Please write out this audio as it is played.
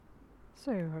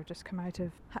So I've just come out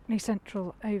of Hackney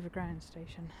Central Overground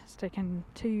Station. It's taken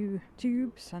 2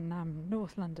 tubes and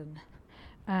North London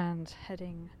and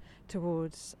heading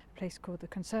towards a place called the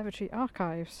Conservatory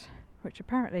Archives, which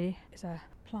apparently is a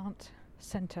plant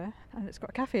centre, and it's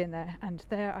got a cafe in there, and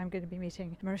there I'm going to be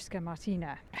meeting Mariska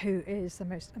Martina, who is the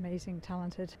most amazing,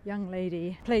 talented young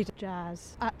lady. Played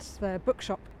jazz at the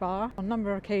bookshop bar on a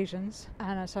number of occasions,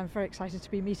 and so I'm very excited to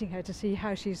be meeting her to see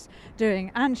how she's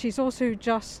doing. And she's also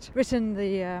just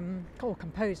written or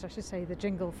composed I should say, the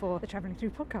jingle for the Travelling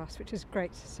Through podcast, which is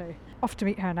great. So off to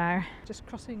meet her now. Just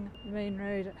crossing the main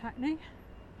road at Hackney.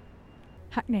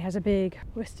 Hackney has a big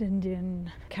West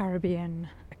Indian, Caribbean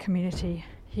community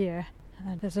here.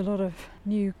 And there's a lot of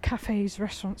new cafes,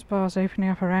 restaurants, bars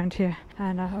opening up around here,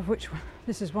 and of which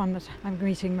this is one that I'm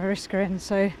meeting Mariska in,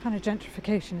 so kind of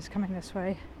gentrification is coming this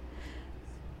way.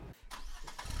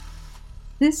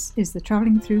 This is the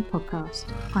Travelling Through podcast.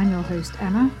 I'm your host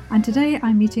Emma, and today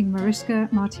I'm meeting Mariska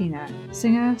Martina,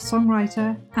 singer,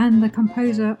 songwriter, and the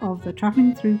composer of the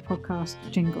Travelling Through podcast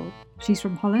jingle. She's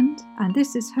from Holland, and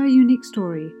this is her unique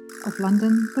story of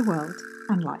London, the world,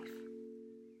 and life.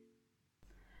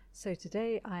 So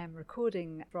today I am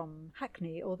recording from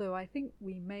Hackney, although I think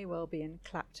we may well be in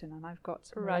Clapton, and I've got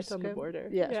right on the border.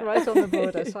 Yes, yeah. Right on the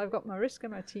border. So I've got Mariska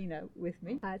Martina with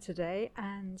me today,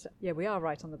 and yeah, we are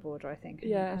right on the border, I think.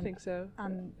 Yeah, I think so.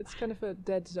 And it's kind of a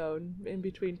dead zone in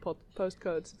between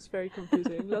postcodes. It's very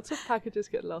confusing. Lots of packages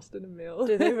get lost in the mail.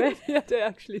 Do they really? Yeah, they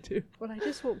actually do. Well, I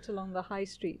just walked along the high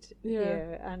street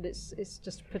here, and it's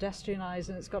just pedestrianised,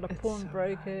 and it's got a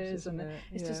pawnbrokers, and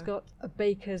it's just got a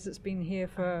baker's that's been here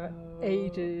for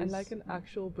ages, and like an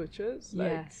actual butcher's.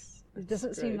 Yes, it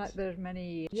doesn't seem like there's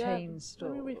many chain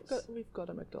stores. I mean, we've got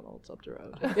a McDonald's up the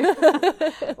road.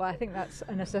 Well, I think that's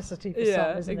a necessity for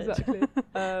some, isn't exactly.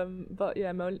 But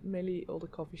yeah, mainly all the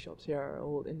coffee shops here are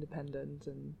all independent,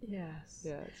 and yes,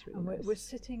 yeah, it's really and nice. We're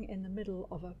sitting in the middle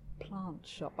of a plant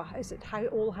shop. Is it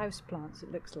all house plants?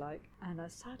 It looks like, and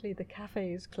sadly the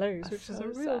cafe is closed, which is a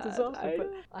real disaster.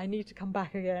 But I need to come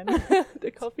back again.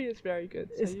 The coffee is very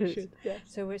good, so you should. Yeah.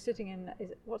 So we're sitting in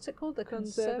what's it called? The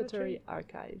Conservatory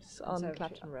Archives on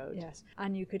Clapton Road. Yes,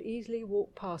 and you could easily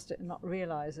walk past it and not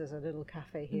realise there's a little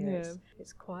cafe here. Yeah.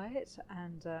 It's quiet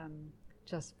and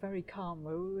just very calm.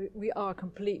 We are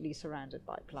completely surrounded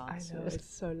by plants. I know, it's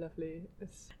so lovely.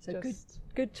 It's so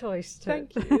good choice.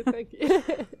 Thank you.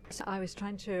 So I was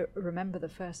trying to remember the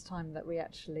first time that we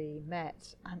actually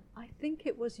met, and I think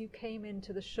it was you came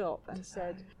into the shop and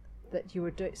said that you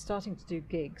were starting to do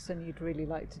gigs and you'd really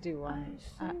like to do one.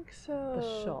 I think so.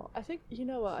 The shop. I think, you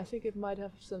know what, I think it might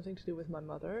have something to do with my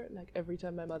mother. Like every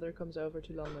time my mother comes over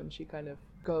to London, she kind of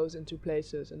goes into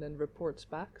places and then reports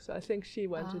back. So I think she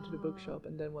went into the bookshop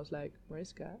and then was like,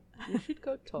 Mariska, you should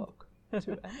go talk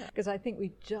to Emma. Because I think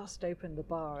we just opened the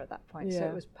bar at that point, so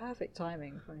it was perfect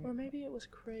timing for you. Or maybe it was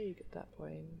Craig at that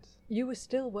point. You were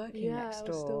still working next door,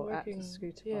 I was still working at the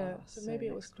Scooter bar. Bar. So maybe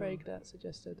it was Craig that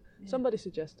suggested. Yeah. Somebody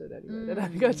suggested anyway that I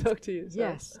go talk to you. So.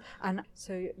 Yes, and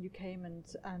so you came and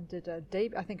did a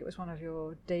debut. I think it was one of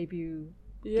your debut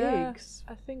gigs.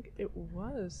 I think it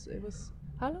was. It was.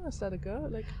 How long was that ago?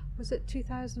 Like, was it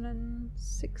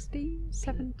 2016,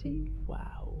 17?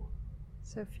 Wow.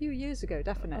 So a few years ago,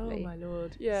 definitely. Oh my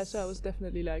lord! Yeah, so I was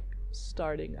definitely like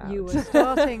starting out. You were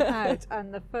starting out,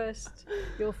 and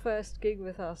your first gig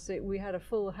with us, we had a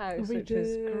full house, which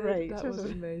was great. That was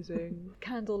amazing.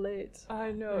 Candlelit.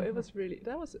 I know, it was really.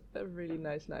 That was a really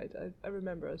nice night. I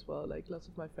remember as well. Like lots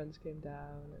of my friends came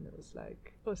down, and it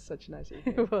was such a nice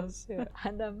evening. It was. Yeah.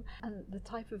 And the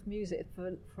type of music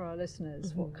for our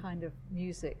listeners. What kind of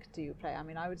music do you play? I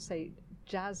mean, I would say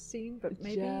jazz scene, but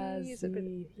maybe it's a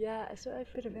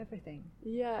bit of everything.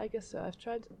 Yeah, I guess so. I've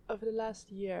tried over the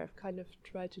last year. I've kind of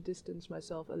tried to distance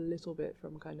myself a little bit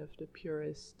from kind of the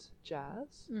purist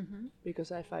jazz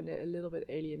because I find it a little bit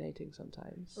alienating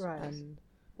sometimes. Right. And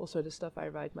also the stuff I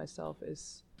write myself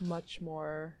is much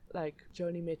more like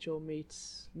Joni Mitchell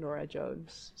meets Norah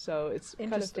Jones. So it's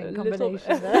interesting kind of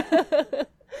combination there.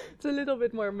 It's a little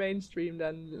bit more mainstream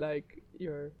than like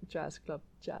your jazz club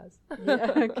jazz.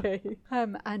 Yeah, okay.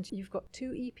 And you've got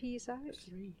 2 EPs out?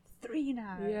 3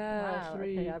 now. Yeah, wow,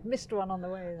 3. Okay, I've missed one on the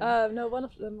way. No, one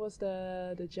of them was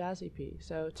the jazz EP.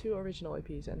 So 2 original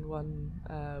EPs and one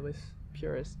with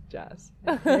purist jazz.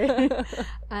 Okay.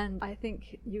 And I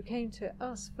think you came to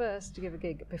us first to give a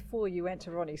gig before you went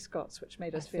to Ronnie Scott's, which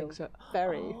made us feel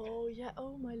very... Oh, yeah.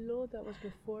 Oh, my Lord. That was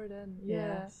before then.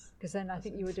 Yeah. Because then I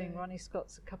think you were doing insane. Ronnie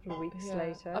Scott's a couple of weeks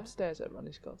later. Upstairs at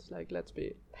Ronnie Scott's. Like, let's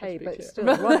be but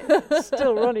clear.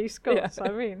 still Ronnie Scott's, Yeah.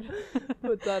 I mean.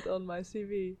 Put that on my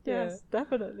CV. Yes,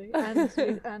 definitely.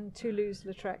 And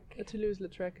Toulouse-Lautrec.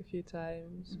 Toulouse-Lautrec a few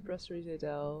times. Brasserie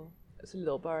Zedel. It's a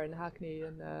little bar in Hackney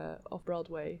and off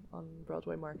Broadway, on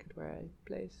Broadway Market, where I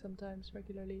play sometimes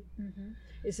regularly. Mm-hmm.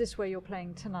 Is this where you're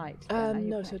playing tonight?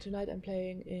 No, so tonight I'm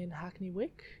playing in Hackney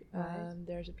Wick. Right.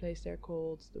 There's a place there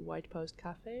called the White Post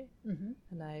Cafe,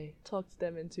 and I talked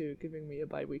them into giving me a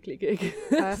bi-weekly gig.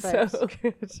 Perfect. So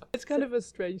it's kind of a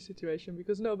strange situation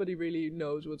because nobody really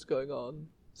knows what's going on.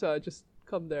 So I just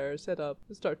come there, set up,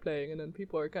 start playing, and then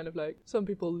people are kind of like, some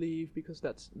people leave because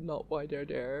that's not why they're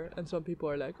there, and some people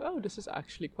are like, oh, this is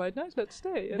actually quite nice, let's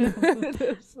stay. And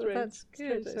it's Well, that's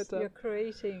good. setup. You're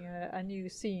creating a new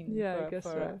scene I guess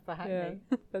so. for Hackney.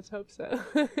 Yeah, let's hope so.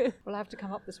 Well, I have to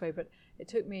come up this way, but it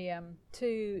took me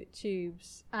 2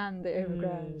 tubes and the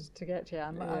overground to get here.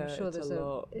 I'm sure it's there's a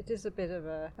lot. It is a bit of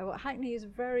a... Well, Hackney is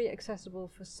very accessible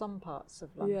for some parts of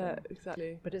London. Yeah,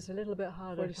 exactly. But it's a little bit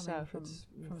harder For the coming south,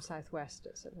 from southwest.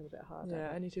 It's a little bit harder.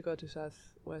 Yeah, I need to go to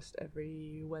Southwest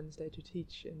every Wednesday to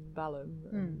teach in Balham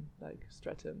and like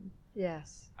Streatham.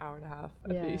 Yes. Hour and a half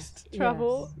Yes, at least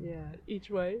travel yes, yeah. each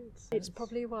way. It's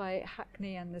probably why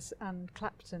Hackney and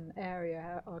Clapton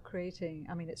area are creating.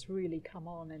 I mean, it's really come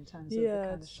on in terms of the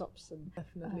kind of shops and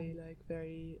definitely like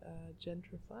very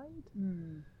gentrified.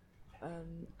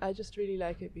 I just really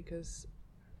like it because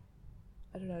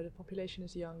I don't know, the population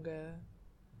is younger.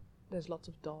 There's lots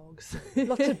of dogs.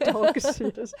 Lots of dogs.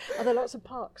 Yes. Are there lots of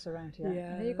parks around here?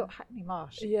 Yeah. And then you've got Hackney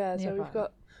Marsh. Yeah, so nearby.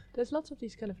 there's lots of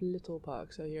these kind of little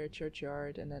parks. So here at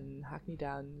Churchyard, and then Hackney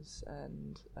Downs,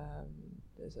 and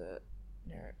there's a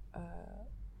near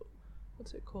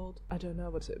what's it called? I don't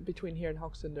know. Between here and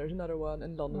Hoxton? There's another one,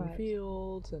 and London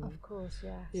Fields, and of course,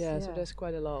 yes. yeah. So there's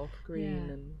quite a lot of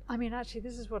green and. I mean, actually,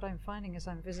 this is what I'm finding as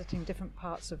I'm visiting different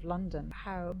parts of London.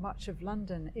 How much of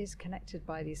London is connected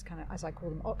by these kind of, as I call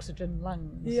them, oxygen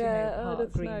lungs. Yeah,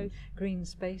 that's nice. Green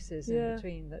spaces in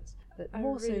between. That I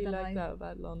more really so than like that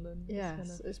about London.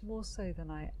 Yes, it's more so than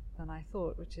I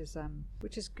thought, which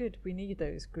is good. We need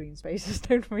those green spaces,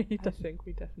 don't we? I think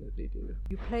we definitely do.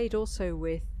 You played also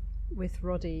with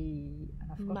Roddy and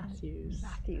I've forgotten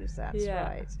Matthews, that's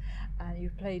right. And you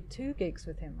played 2 gigs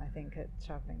with him, I think, at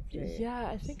Travelling Through. Yeah,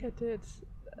 I think I did.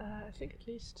 I think at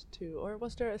least 2. Or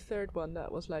was there a third one that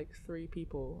was like 3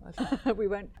 people? I think. We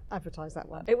won't advertise that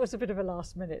one. It was a bit of a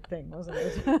last minute thing, wasn't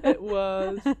it? It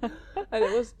was. And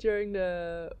it was during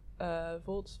the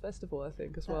Volts Festival, I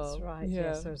think, as well. That's right,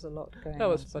 yes, there was a lot going on. That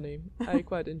was funny. I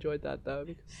quite enjoyed that, though,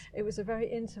 because it was a very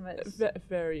intimate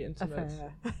very intimate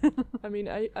affair. I mean,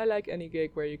 I like any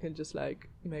gig where you can just, like,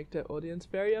 make the audience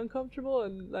very uncomfortable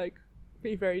and, like,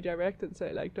 be very direct and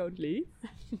say, like, don't leave.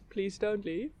 Please don't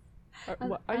leave.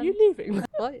 Are you leaving?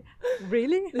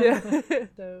 Really? Yeah.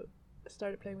 So I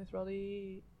started playing with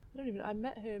Roddy. I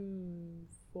met him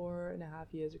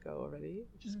 4.5 years ago already,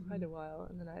 which is quite a while.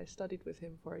 And then I studied with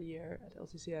him for a year at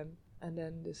LCCM. And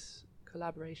then this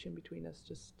collaboration between us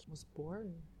just was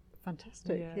born.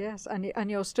 Fantastic, yes.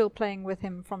 And you're still playing with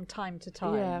him from time to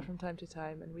time? Yeah, from time to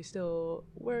time. And we still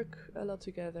work a lot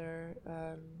together.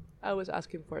 I always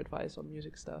ask him for advice on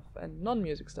music stuff and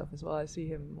non-music stuff as well. I see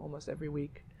him almost every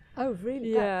week. Oh,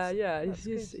 really? Yeah.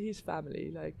 He's family,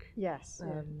 like. Yes,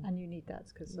 and you need that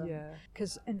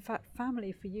because in fact,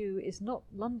 family for you is not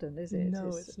London, is it? No,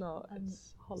 it's not.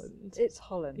 It's Holland. It's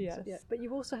Holland. Yes. Yeah. But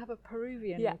you also have a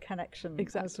Peruvian connection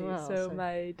exactly. as well. So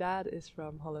my dad is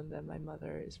from Holland and my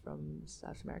mother is from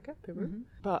South America, Peru.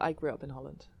 But I grew up in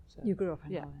Holland. So. You grew up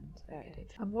in Holland. Yeah, I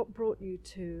did. And what brought you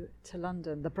to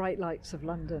London? The bright lights of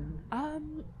London.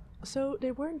 So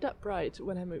they weren't that bright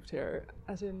when I moved here.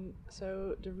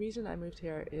 So the reason I moved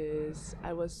here is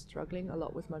I was struggling a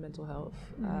lot with my mental health.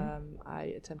 I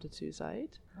attempted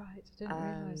suicide. Right, I didn't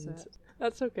realise that.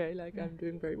 That's okay, I'm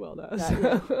doing very well now, Yeah,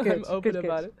 so good, I'm open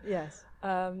about it. Yes.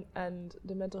 And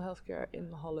the mental health care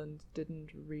in Holland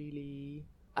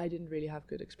I didn't really have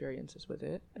good experiences with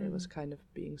it. It was kind of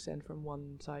being sent from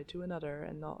one side to another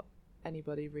and not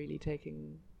anybody really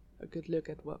taking a good look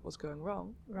at what was going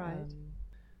wrong. Right.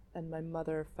 And my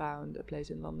mother found a place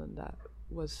in London that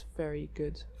was very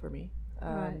good for me.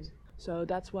 Right. So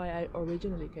that's why I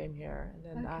originally came here. And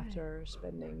then after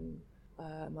spending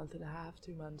a month and a half,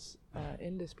 2 months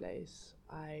in this place,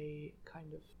 I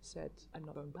kind of said, I'm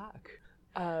not going back.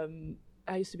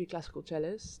 I used to be a classical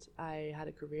cellist. I had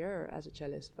a career as a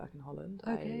cellist back in Holland.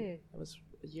 Okay. I was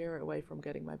a year away from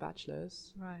getting my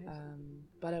bachelor's. Right.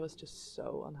 But I was just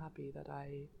so unhappy that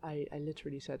I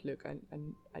literally said, look,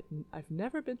 I've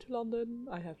never been to London.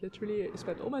 I have literally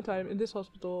spent all my time in this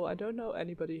hospital. I don't know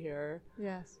anybody here.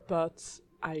 Yes. But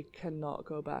I cannot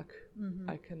go back. Mm-hmm.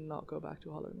 I cannot go back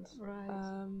to Holland.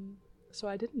 Right. So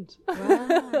I didn't.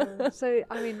 Wow. So,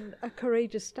 I mean, a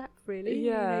courageous step, really.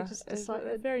 Yeah, You know, just decide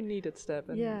a very needed step,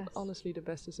 and Yes. honestly the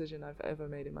best decision I've ever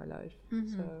made in my life.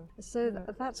 Mm-hmm. So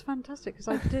That's fantastic, because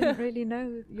I didn't really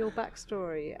know your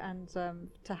backstory, and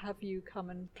to have you come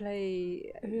and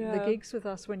play the gigs with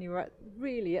us when you were at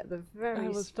the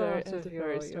very start of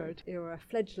your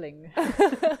fledgling.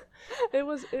 It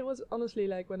was honestly,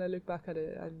 like, when I look back at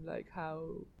it, I'm like,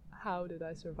 how did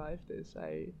I survive this?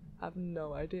 I have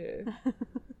no idea.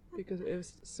 Because it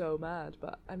was so mad.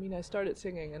 But I mean, I started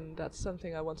singing, and that's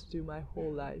something I want to do my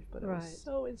whole life, but I was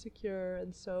so insecure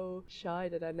and so shy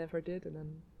that I never did, and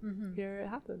then here it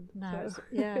happened. No, So.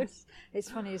 yes.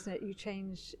 It's funny, isn't it? You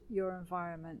change your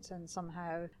environment, and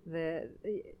somehow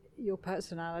your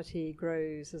personality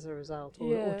grows as a result,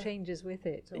 or changes with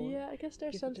it. Or I guess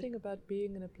there's something about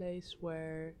being in a place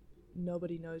where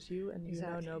nobody knows you and you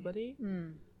know nobody,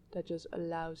 that just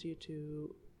allows you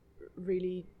to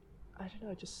really, I don't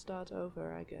know, just start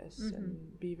over, I guess, and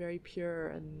be very pure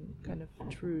and kind of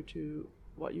true to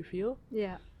what you feel.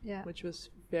 Yeah, yeah. Which was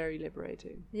very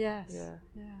liberating. Yes.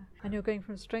 Yeah. And you're going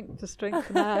from strength to strength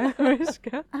now,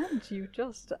 Mariska. And you've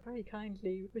just very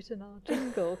kindly written our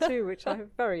jingle too, which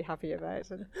I'm very happy about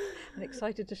and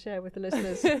excited to share with the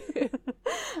listeners.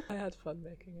 I had fun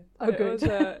making it. Oh, good.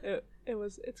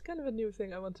 It's kind of a new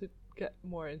thing I want to get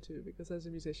more into, because as a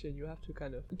musician you have to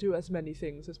kind of do as many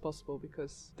things as possible,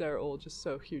 because they're all just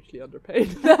so hugely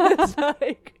underpaid. It's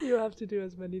like you have to do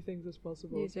as many things as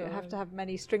possible. You do have to have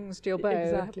many strings to your bow.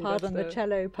 Exactly. Pardon the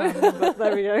cello pun, but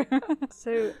there we go.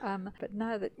 So, but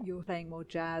now that you're playing more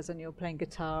jazz and you're playing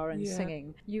guitar and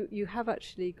singing, you have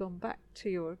actually gone back to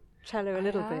your cello a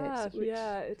little bit.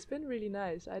 Yeah, it's been really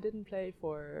nice. I didn't play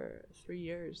for 3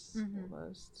 years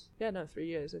almost. 3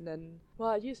 years, and then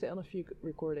I used it on a few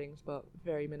recordings, but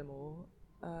very minimal.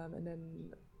 And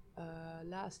then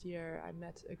last year I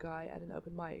met a guy at an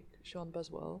open mic, Sean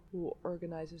Buswell, who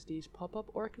organizes these pop-up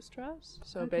orchestras.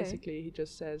 So basically he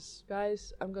just says,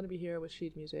 guys, I'm gonna be here with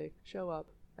sheet music, show up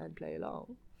and play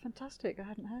along. Fantastic, I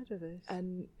hadn't heard of this.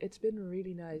 And it's been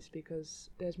really nice, because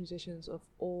there's musicians of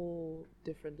all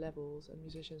different levels and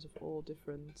musicians of all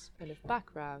different kind of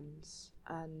backgrounds,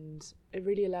 and it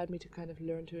really allowed me to kind of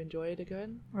learn to enjoy it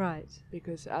again. Right.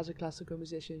 Because as a classical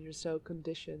musician you're so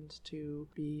conditioned to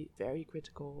be very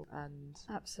critical, and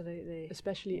absolutely,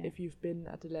 especially if you've been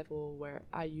at the level where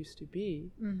I used to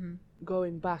be,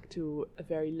 going back to a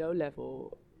very low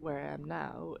level where I am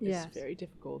now is very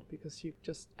difficult, because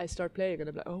I start playing and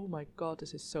I'm like, oh my god,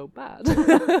 this is so bad.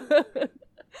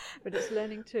 But it's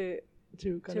learning to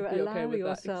kind of be okay with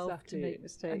yourself that. Exactly. to make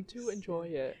mistakes and to enjoy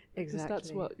it. Exactly. Because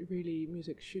that's what really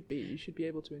music should be. You should be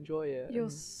able to enjoy it. You're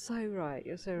so right,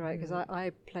 because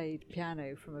I played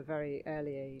piano from a very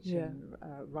early age, and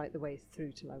right the way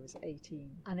through till I was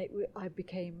 18, and I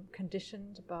became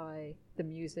conditioned by the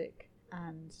music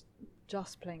and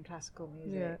just playing classical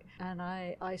music, and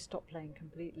I stopped playing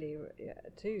completely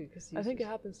too, because I think it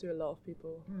happens to a lot of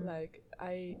people. Like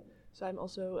so I'm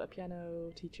also a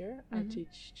piano teacher. I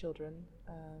teach children.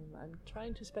 I'm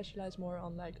trying to specialize more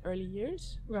on like early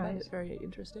years. Right. I find it very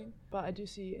interesting. But I do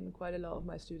see in quite a lot of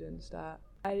my students that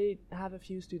I have a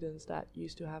few students that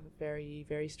used to have a very,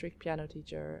 very strict piano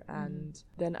teacher, and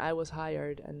then I was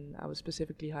hired, and I was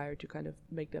specifically hired to kind of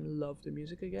make them love the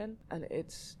music again. And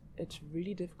it's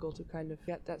really difficult to kind of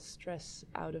get that stress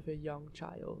out of a young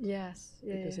child. Yes.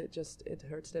 Because it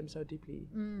hurts them so deeply,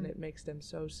 and it makes them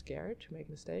so scared to make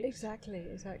mistakes. Exactly.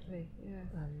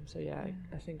 Yeah.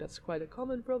 I think that's quite a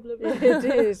common problem. It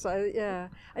is.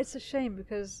 It's a shame,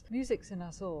 because music's in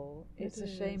us all. It's a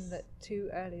shame that too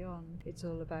early on it's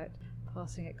all about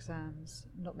passing exams,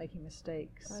 not making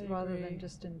mistakes, rather than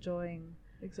just enjoying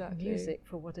music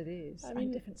for what it is. I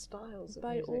mean, different styles of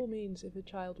music. By all means, if a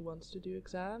child wants to do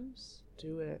exams,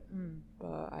 do it.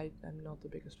 But I'm not the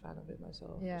biggest fan of it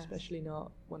myself. Yes. Especially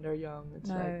not when they're young. It's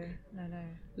no.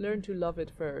 Learn to love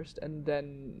it first, and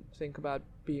then think about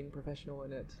being professional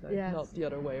in it. Not the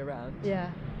other way around.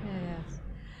 Yes.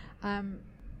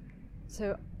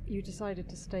 So you decided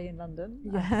to stay in London.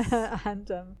 Yes.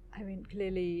 And I mean,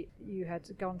 clearly you had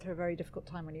gone through a very difficult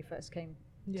time when you first came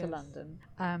to London.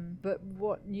 But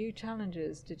what new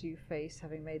challenges did you face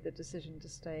having made the decision to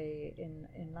stay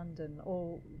in London?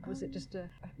 Or was it just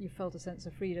you felt a sense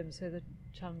of freedom, so the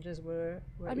challenges were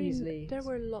easily... There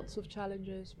were lots of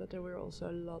challenges, but there were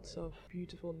also lots of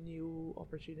beautiful new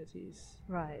opportunities.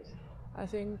 Right. I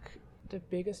think the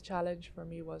biggest challenge for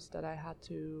me was that I had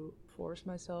to force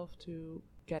myself to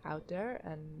get out there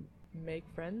and make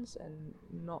friends and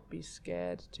not be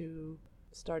scared to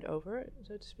start over,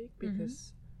 so to speak,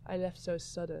 because I left so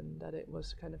sudden that it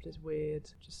was kind of this weird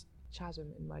just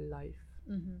chasm in my life.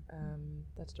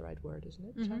 That's the right word, isn't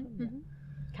it?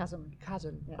 Chasm?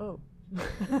 Chasm. Yeah. Oh.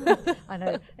 I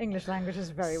know, English language is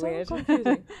very so weird.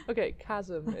 Confusing. Okay,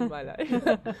 chasm in my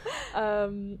life.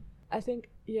 I think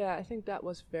that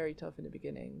was very tough in the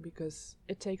beginning because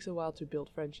it takes a while to build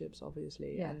friendships,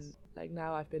 obviously. Yes. And like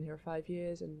now I've been here 5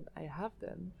 years and I have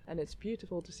them. And it's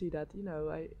beautiful to see that,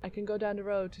 I can go down the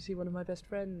road to see one of my best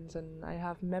friends and I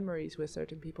have memories with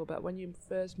certain people. But when you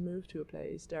first move to a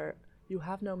place, you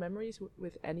have no memories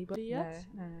with anybody yet.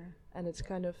 No. And it's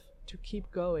kind of to keep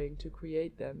going, to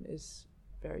create them is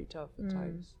very tough at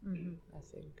times, I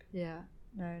think. Yeah.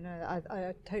 No,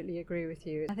 I totally agree with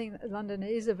you. I think that London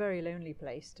is a very lonely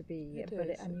place to be,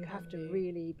 and you have to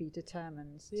really be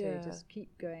determined to just keep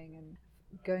going and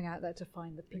going out there to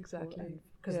find the people. Exactly.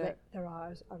 Because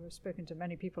I've spoken to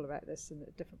many people about this in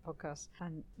different podcasts,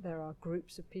 and there are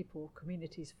groups of people,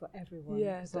 communities for everyone.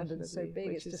 Yeah, London's so big.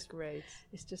 Which is great.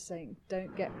 It's just saying,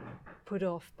 don't get put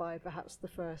off by perhaps the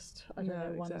first,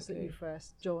 ones that you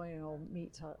first join or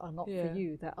meet are not for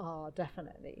you. There are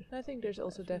definitely. I think there's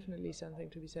also definitely something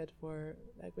to be said for,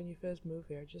 like, when you first move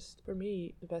here. Just for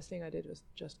me, the best thing I did was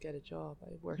just get a job. I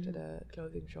worked at a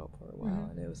clothing shop for a while,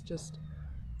 and it was just,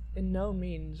 in no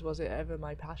means was it ever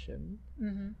my passion,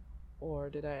 or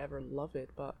did I ever love it,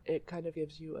 but it kind of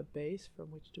gives you a base from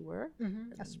which to work.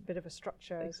 That's a bit of a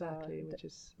structure. Exactly, which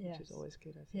is always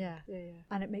good, I think. Yeah.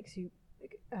 And it makes you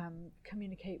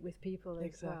communicate with people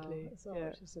as well,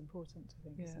 which is important, I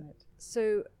think, isn't it?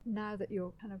 So now that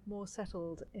you're kind of more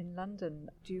settled in London,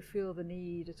 do you feel the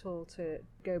need at all to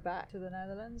go back to the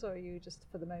Netherlands, or are you just,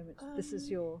 for the moment, this is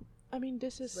your...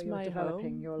 this is my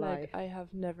home. Your life. I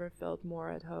have never felt more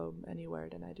at home anywhere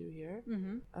than I do here.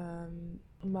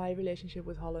 My relationship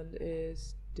with Holland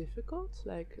is difficult.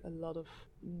 Like, a lot of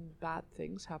bad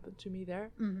things happened to me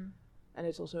there. And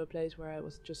it's also a place where I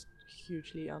was just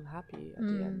hugely unhappy at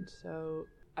the end. So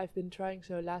I've been trying.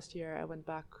 So last year I went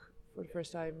back for the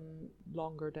first time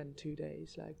longer than 2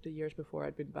 days. Like, the years before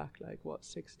I'd been back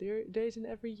 6 days in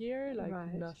every year,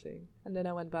 nothing. And then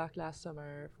I went back last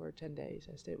summer for 10 days.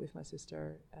 I stayed with my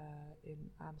sister in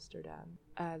Amsterdam,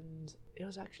 and it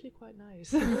was actually quite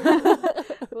nice.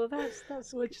 Well,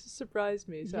 that's which surprised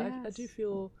me. So I do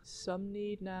feel some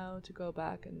need now to go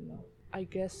back, and I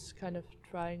guess kind of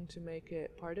trying to make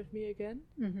it part of me again.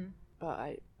 But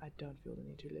I don't feel the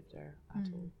need to live there at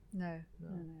all. No.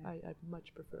 I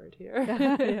much prefer it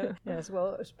here. Yes,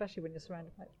 well, especially when you're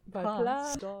surrounded by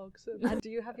plants, dogs. And do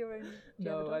you have your own?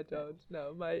 No, I don't.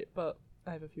 No, but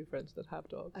I have a few friends that have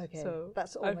dogs. Okay, so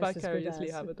that's I almost vicariously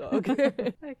as have a dog.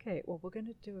 Okay, well, we're going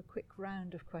to do a quick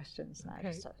round of questions now,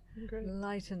 just to Great.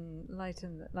 lighten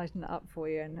it up for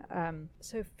you. And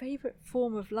so, favourite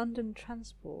form of London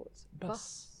transport?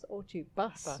 Bus or tube?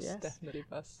 Bus, yes, definitely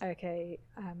bus. Okay,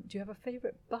 do you have a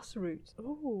favourite bus route?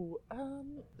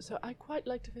 So I quite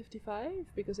like the 55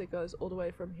 because it goes all the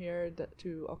way from here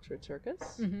to Oxford Circus,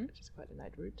 which is quite a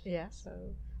nice route. Yes.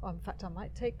 So. In fact, I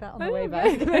might take that on the way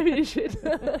back. Maybe you should.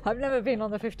 I've never been on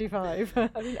the 55.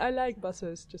 I mean, I like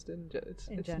buses just it's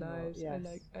general, nice. yes.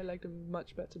 I like them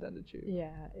much better than the tube.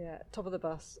 Yeah. Top of the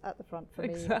bus at the front for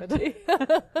exactly. me.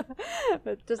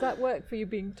 But does that work for you,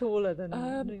 being taller than?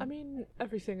 I mean,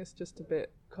 everything is just a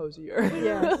bit cozier.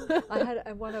 Yes. I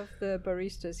had one of the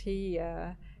baristas. He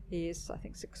is, I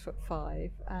think,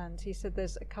 6'5", and he said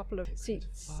there's a couple of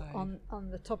seats on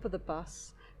the top of the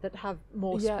bus that have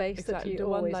more space exactly. that you the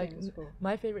always one, aim for.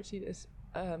 My favorite seat is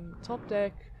top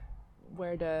deck,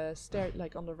 where the stair,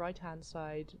 on the right hand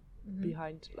side,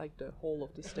 behind the hole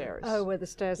of the stairs. Oh, where the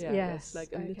stairs? Yes,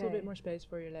 a little bit more space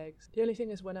for your legs. The only thing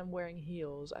is, when I'm wearing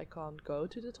heels, I can't go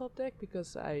to the top deck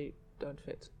because I don't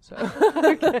fit. So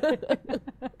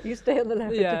you stay on the lower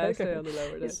deck. Yeah, I stay on the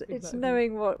lower deck. It's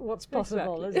knowing what's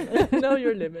possible, exactly. isn't it? Know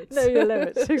your limits. Know your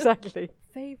limits, exactly.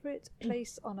 Favourite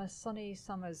place on a sunny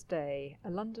summer's day?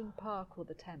 A London park or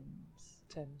the Thames?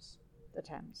 Thames. The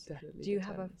Thames. Definitely. Do you the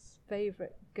have Thames. a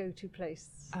favourite go-to place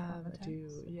on the I do,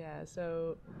 Thames? yeah.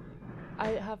 So I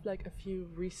have like a few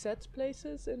reset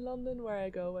places in London where I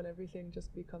go when everything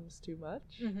just becomes too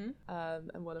much.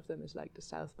 And one of them is like the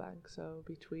South Bank, so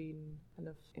between kind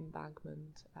of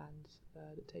Embankment and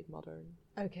the Tate Modern.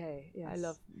 Okay, yes. I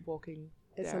love walking.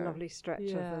 It's there. a lovely stretch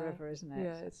of the river, isn't it?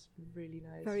 Yeah, it's really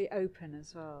nice. Very open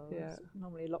as well. Yeah. There's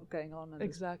normally a lot going on, and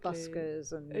Exactly. there's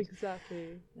buskers and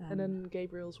Exactly. And then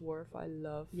Gabriel's Wharf, I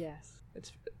love. yes,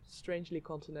 It's strangely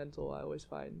continental, I always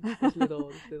find. This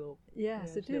little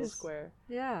yes, it little is. square.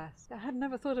 Yes, I had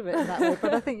never thought of it in that way,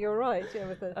 but I think you're right. Yeah,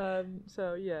 with the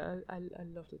So yeah, I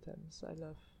love the Thames. I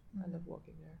love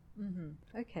walking there.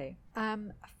 Okay. A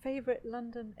favourite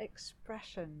London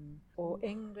expression or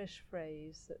English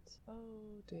phrase that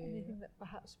Oh dear. anything that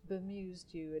perhaps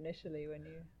bemused you initially when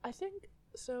you. I think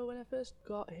so. When I first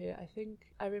got here,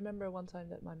 I remember one time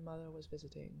that my mother was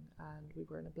visiting, and we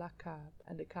were in a black cab,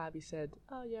 and the cabbie said,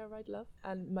 "Oh yeah, right, love,"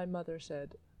 and my mother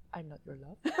said, "I'm not your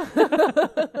love."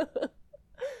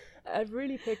 I've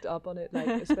really picked up on it, like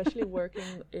especially working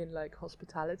in like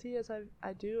hospitality as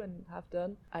I do and have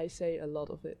done. I say a lot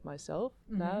of it myself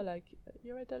now, like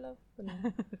 "You're right, there, love," and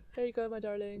 "There you go, my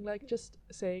darling." Like just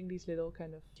saying these little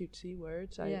kind of cutesy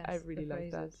words. I really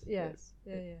like that. Yes,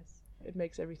 It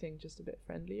makes everything just a bit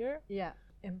friendlier. Yeah.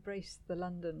 Embrace the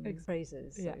London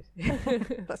phrases. Yeah. So.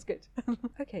 That's good.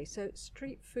 Okay, so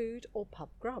street food or pub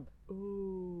grub?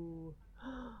 Ooh,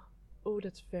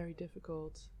 that's very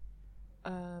difficult.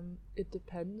 It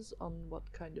depends on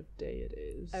what kind of day it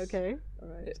is. Okay, all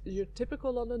right. Your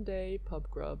typical London day, pub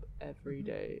grub every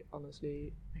day,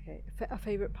 honestly. Okay, a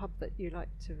favourite pub that you like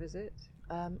to visit?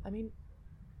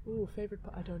 Favorite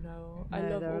pub? I don't know. No, I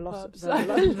love there are all lots pubs.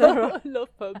 of- I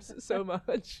love pubs so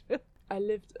much. I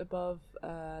lived above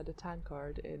the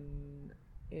Tankard in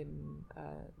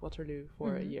Waterloo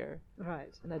for a year,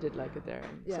 Right. and I did like it there.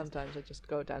 And Yes. sometimes I just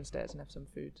go downstairs and have some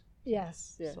food,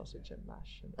 Yes. Yeah. sausage and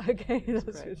mash. And Okay, it's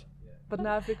that's great. good. But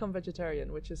now I've become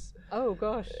vegetarian, which is Oh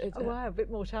gosh. It's Oh wow, a bit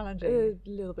more challenging. a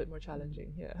little bit more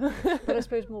challenging. Yeah. But I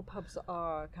suppose more pubs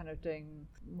are kind of doing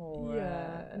more.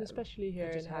 And especially here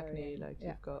in Hackney, vegetarian. like Yeah.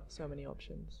 you've got so many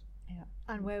options. Yeah.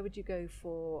 And where would you go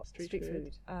for street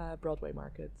food? Broadway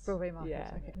markets. Broadway market.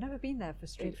 Yeah. Okay. Never been there for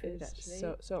street It food is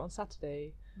actually. so on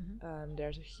Saturday,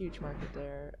 there's a huge market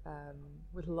there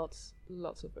with lots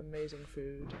of amazing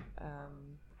food.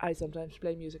 I sometimes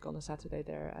play music on a Saturday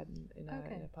there and in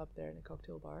a pub there in a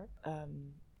cocktail bar.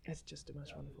 It's just the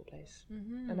most wonderful place.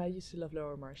 And I used to love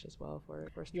Lower Marsh as well for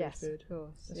street food. Of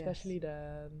course. Especially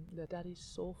the Daddy's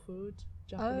Soul Food,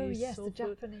 Japanese soul the food.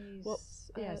 Japanese. What?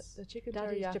 Yes. The chicken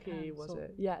Daddy's teriyaki Japan was soul it?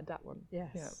 food. Yeah, that one.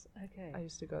 Yes. Yeah. Okay. I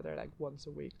used to go there like once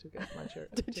a week to get my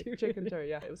Did you chicken really?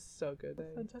 teriyaki. It was so good.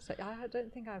 Fantastic. I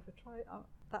don't think I ever tried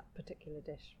that particular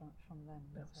dish from them.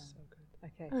 That but, was so good.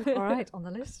 Okay. All right. On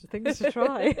the list of things to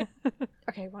try.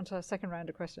 Okay. On to our second round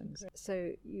of questions.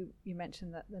 So you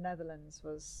mentioned that the Netherlands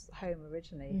was home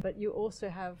originally, but you also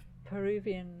have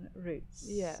Peruvian roots.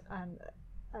 Yeah. And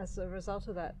as a result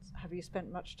of that, have you spent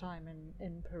much time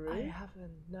in Peru? I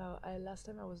haven't. No. Last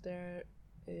time I was there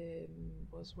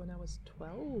was when I was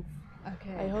 12.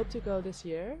 Okay. I hope to go this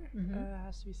year.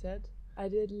 Has to be said. I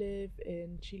did live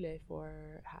in Chile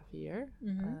for half a year,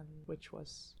 which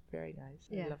was very nice.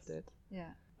 I loved it.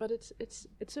 Yeah. But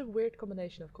it's a weird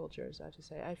combination of cultures, I have to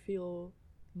say. I feel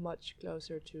much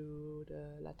closer to the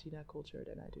Latina culture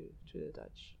than I do to the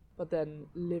Dutch. But then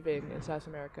living in South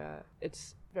America,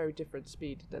 it's very different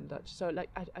speed than Dutch. So like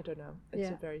I don't know.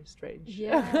 It's a very strange.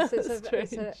 Yes,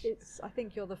 it's I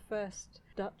think you're the first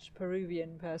Dutch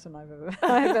Peruvian person I've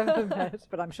ever met.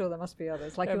 But I'm sure there must be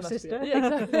others, like There your must be- sister.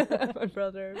 Yeah, exactly. My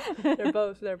brother. They're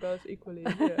both equally.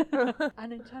 Yeah.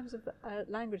 And in terms of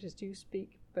languages, do you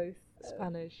speak both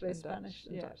Spanish and Spanish Dutch.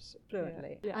 and Yeah. Dutch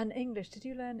fluently? Yeah. And English? Did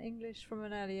you learn English from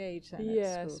an early age? Then Yeah.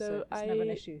 at school? So it's never an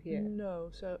issue here. No.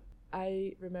 So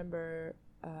I remember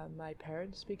my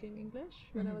parents speaking English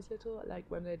when I was little. Like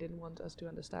when they didn't want us to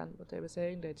understand what they were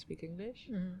saying, they'd speak English.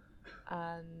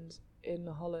 And in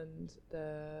Holland,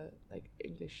 the like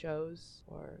English shows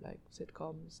or like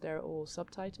sitcoms, they're all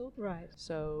subtitled. Right.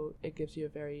 So it gives you a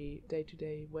very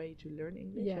day-to-day way to learn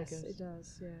English. I Yes, guess. it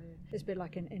does. Yeah. It's a bit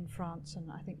like in France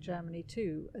and I think Germany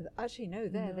too. Actually, no,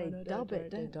 they dub it,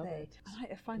 don't dub they? it.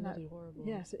 I find that Bloody horrible.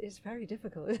 yes, it's very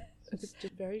difficult. It's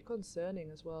just very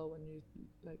concerning as well when you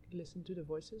like listen to the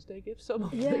voices they give some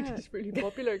of Yeah. like, these really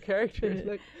popular characters.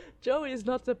 Like Joey is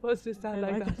not supposed to sound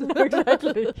like that.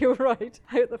 Exactly, you're right.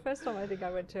 The first time I think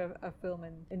I went to a film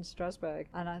in Strasbourg,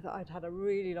 and I thought I'd had a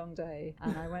really long day,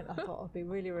 and I thought I'll be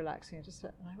really relaxing, and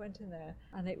I went in there,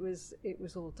 and it was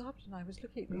all dubbed, and I was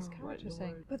looking at these Oh, my characters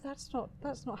saying, Lord. but that's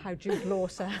not how Jude Law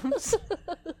sounds.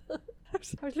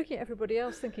 I was looking at everybody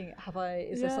else thinking,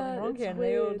 is there something wrong it's here? And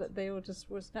weird. they all just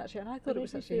was naturally, and I thought it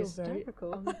was made me actually feel very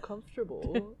hysterical.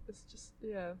 uncomfortable. It's just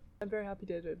I'm very happy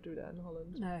they don't do that in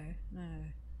Holland. No.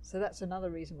 So that's another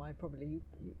reason why probably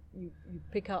you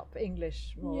pick up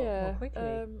English more quickly.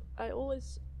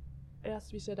 It has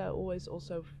to be said, I always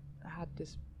also had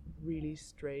this really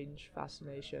strange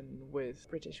fascination with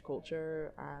British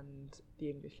culture and the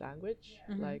English language.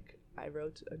 Mhm. Like, I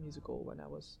wrote a musical when I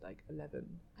was like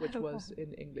 11, which Oh, was wow.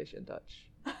 in English and Dutch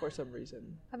for some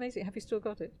reason. Amazing. Have you still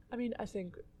got it? I mean, I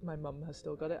think my mum has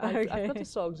still got it. I've got Okay. the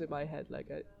songs in my head. Like,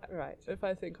 Right. if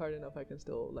I think hard enough, I can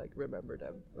still like remember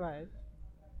them. Right.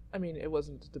 I mean, it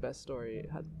wasn't the best story. It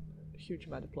had a huge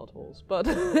amount of plot holes, but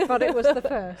But it was the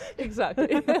first.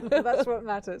 Exactly. That's what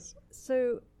matters.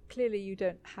 So clearly you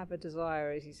don't have a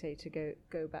desire, as you say, to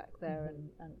go back there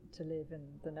and to live in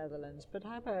the Netherlands. But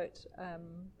how about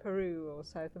Peru or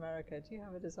South America? Do you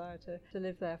have a desire to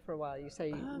live there for a while? You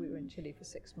say we were in Chile for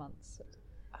 6 months.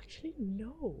 Actually,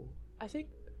 no. I think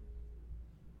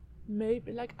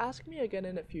maybe like ask me again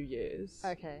in a few years.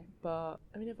 Okay. But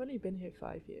I mean, I've only been here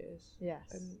 5 years.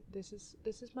 Yes. And this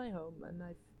is my home, and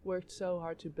I've worked so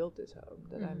hard to build this home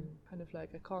that I'm kind of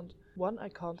like I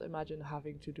can't imagine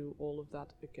having to do all of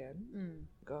that again,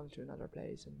 going to another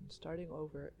place and starting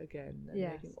over again and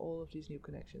Yes. making all of these new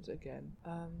connections again.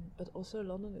 But also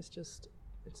London is just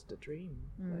it's the dream.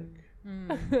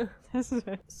 Like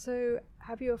So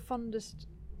have you a fondest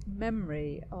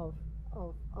memory of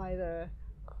either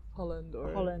Holland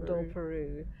or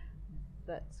Peru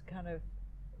that kind of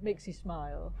makes you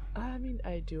smile? I mean,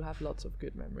 I do have lots of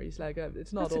good memories. Like,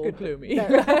 it's not That's a all good- gloomy. No.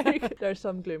 Like, there's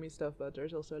some gloomy stuff, but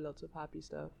there's also lots of happy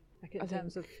stuff. Like in I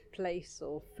terms of place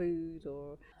or food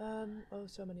or...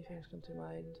 So many things come to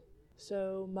mind.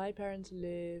 So my parents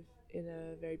live in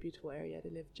a very beautiful area. They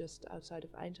live just outside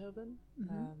of Eindhoven.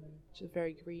 It's a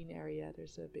very green area.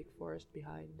 There's a big forest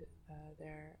behind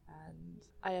there, and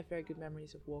I have very good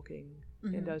memories of walking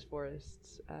in those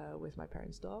forests with my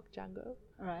parents' dog Django.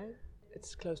 Right.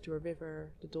 It's close to a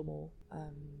river, the Dommel.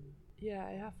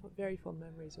 I have very fond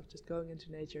memories of just going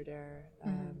into nature there.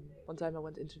 One time I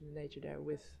went into the nature there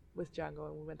with Django,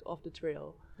 and we went off the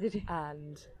trail, Did you?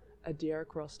 and a deer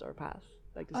crossed our path,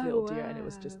 like this Oh, little deer, and it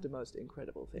was wow. just the most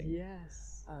incredible thing.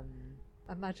 Yes. Um,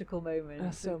 A magical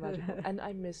moment. so magical. And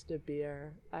I miss the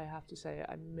beer. I have to say,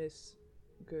 I miss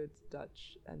good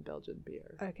Dutch and Belgian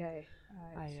beer. Okay.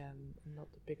 Right. I am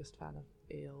not the biggest fan of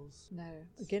ales. No.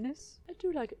 Guinness? I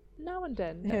do like it now and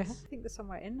then. Yeah. Yes. I think there's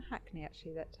somewhere in Hackney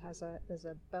actually that there's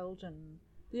a Belgian...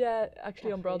 Yeah,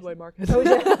 actually on Cafes. Broadway Market. Oh, is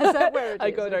that where it I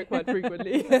is? go there quite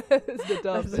frequently. It's the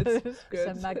Dove. It's good.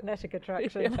 Some magnetic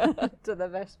attraction Yeah. to the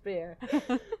best beer.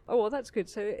 Oh, well, that's good.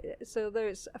 So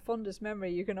there's a fondest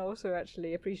memory. You can also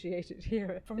actually appreciate it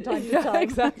here from time to Yeah, time.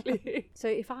 exactly. So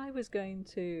if I was going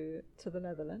to the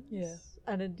Netherlands, Yeah.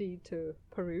 and indeed to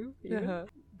Peru, even, Uh-huh.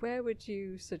 where would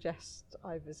you suggest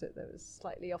I visit that was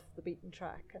slightly off the beaten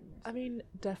track? And I mean,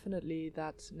 definitely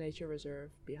that nature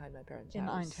reserve behind my parents' In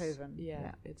house. Eindhoven, Yeah,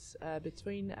 yeah. it's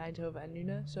between Eindhoven and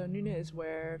Nune. So Nune is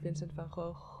where Vincent van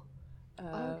Gogh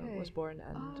Okay. was born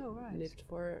and Oh, right. lived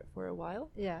for a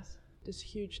while. Yes. This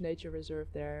huge nature reserve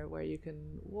there where you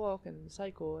can walk and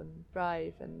cycle and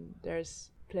drive, and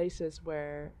there's places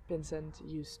where Vincent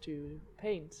used to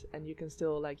paint, and you can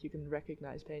still you can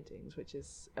recognize paintings, which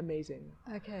is amazing.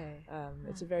 Okay.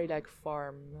 It's a very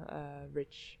farm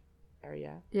rich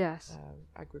area, Yes.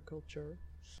 agriculture.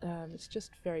 It's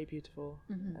just very beautiful.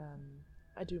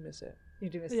 I do miss it. You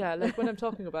do miss Yeah, when I'm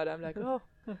talking about it, I'm like, oh,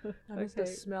 I miss the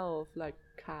Okay. smell of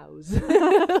cows.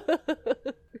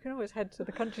 We can always head to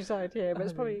the countryside here, but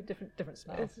it's I probably mean, different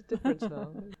smell. It's a different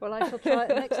smell. Well, I shall try.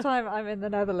 Next time I'm in the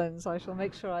Netherlands, I shall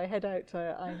make sure I head out to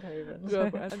Eindhoven. Yeah,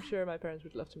 I'm sure my parents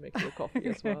would love to make you a coffee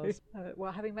as well.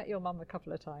 Well, having met your mum a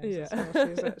couple of times, Yeah.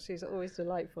 as well, she's always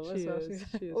delightful as She well. is,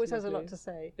 she is always has a lot lovely. to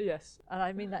say, Yes, and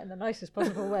I mean that in the nicest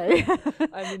possible way.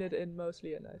 I mean it in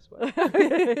mostly a nice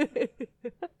way.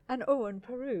 And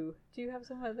Peru. Do you have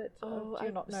somewhere that do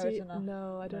you not know it enough?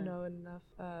 No, I don't No. know enough.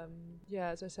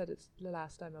 As I said, it's the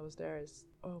last time I was there is,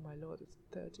 oh my lord, it's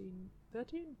 13?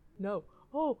 No,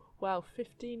 Oh, wow,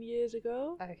 15 years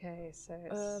ago? Okay, so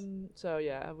it's... So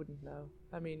yeah, I wouldn't know.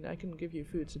 I mean, I can give you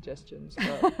food suggestions,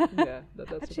 but yeah,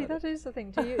 that's Actually, about that is the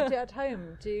thing. At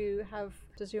home,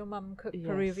 does your mum cook it.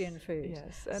 Peruvian food?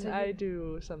 Yes, and So I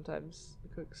do sometimes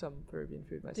cook some Peruvian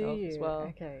food do myself you? as well.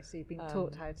 Okay, so you've been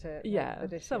taught how to make Yeah, the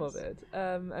dishes. some of it.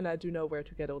 And I do know where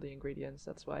to get all the ingredients.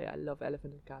 That's why I love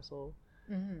Elephant and Castle.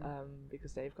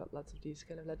 Because they've got lots of these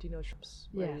kind of Latino shops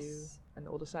where and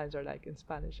all the signs are like in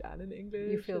Spanish and in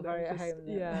English. You feel and very at home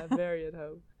then. Yeah, very at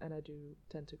home. And I do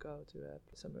tend to go to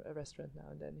a restaurant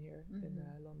now and then here in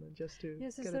London just to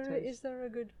Yes, get a taste. is there a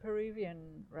good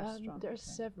Peruvian restaurant? There are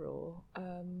several.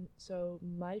 So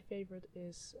my favorite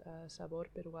is Sabor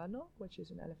Peruano, which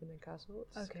is in Elephant and Castle.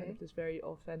 It's kind of this very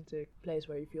authentic place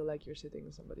where you feel like you're sitting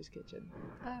in somebody's kitchen.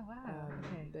 Oh wow!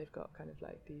 They've got kind of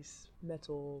like these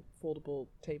metal foldable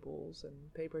tables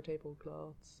and paper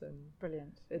tablecloths, and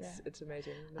Brilliant. It's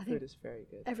amazing. The food is very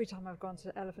good. Every time I've gone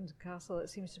to Elephant and Castle, it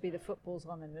seems to be the football's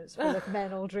on and it's full of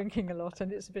men all drinking a lot,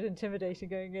 and it's a bit intimidating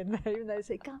going in there, even though they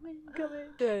say come in.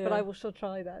 Yeah. But I will still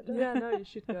try that. Yeah, no, you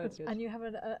should go. It's good. And you have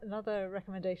another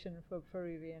recommendation for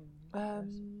Peruvian?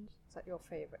 Is that your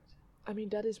favourite? I mean,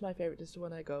 that is my favorite. It's the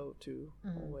one I go to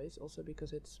always, also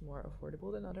because it's more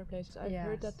affordable than other places. I've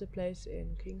heard that the place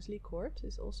in Kingsley Court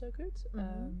is also good.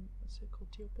 What's it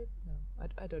called? Tio Pip? No,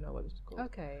 I don't know what it's called.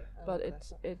 Okay. But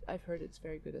I've heard it's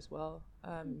very good as well.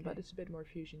 But it's a bit more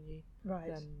fusion-y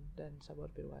than Sabor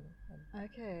Peruano.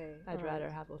 Okay. I'd rather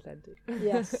have authentic.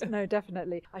 Yes, no,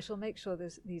 definitely. I shall make sure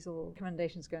these all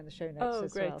recommendations go in the show notes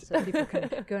as great. well, so people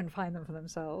can go and find them for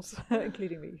themselves,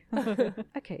 including me.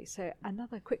 Okay, so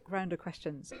another quick round of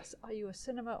questions. Are you a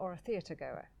cinema or a theatre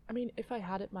goer? I mean, if I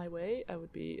had it my way, I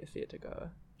would be a theatre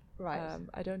goer. Right.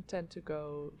 I don't tend to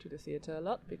go to the theatre a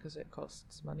lot because it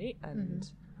costs money, and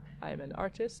I'm an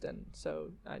artist, and so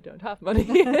I don't have money.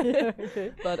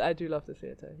 But I do love the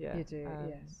theatre. Yeah, you do.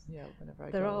 Yes. Yeah. Whenever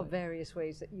I there go, are various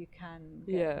ways that you can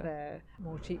get there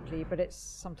more cheaply, but it's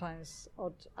sometimes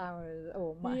odd hours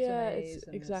or matinees.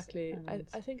 Yeah, exactly.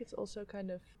 I think it's also kind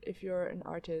of, if you're an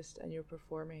artist and you're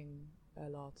performing a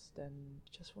lot, then you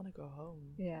just want to go home.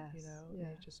 Yes. You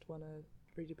just want to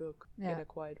read a book in a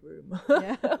quiet room.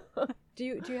 Yeah. Do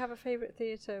you have a favourite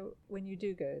theatre when you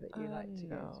do go that you like to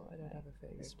go to? No, I don't have a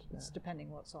favourite. It's depending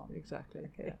what's on. Exactly.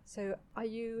 Okay. Yeah. So are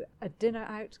you a dinner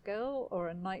out girl or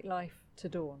a nightlife to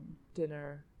dawn?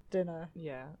 Dinner.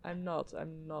 Yeah, I'm not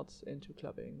into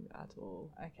clubbing at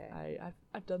all. Okay.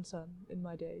 I've done some in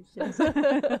my days. Yes.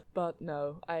 But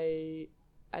no, I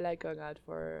like going out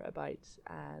for a bite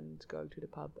and going to the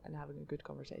pub and having a good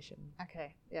conversation.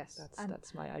 Okay, yes.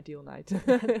 That's my ideal night.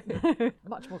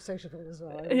 Much more sociable as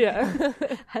well. Yeah.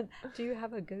 And do you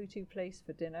have a go-to place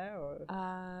for dinner or?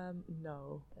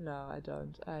 No, I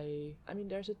don't. I mean,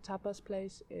 there's a tapas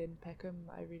place in Peckham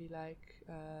I really like.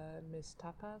 Miss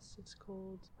Tapas, it's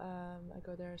called. I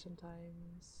go there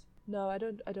sometimes. No, I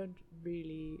don't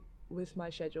really. With my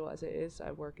schedule as it is,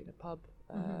 I work in a pub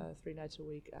 3 nights a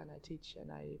week, and I teach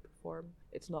and I perform.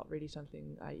 It's not really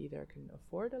something I either can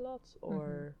afford a lot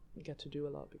or get to do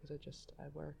a lot because I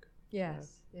work.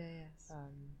 Yes, so, yes.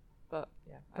 But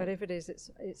yeah. But if it is,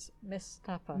 it's Miss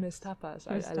Tapas. Miss Tapas.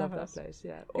 I love that place.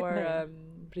 Yeah. Or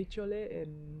Briciole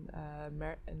in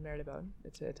Marylebone.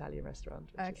 It's an Italian restaurant,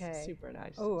 which is super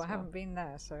nice. Oh, I haven't been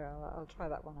there, so I'll try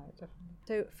that one out definitely.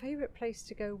 So, favourite place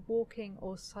to go walking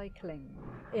or cycling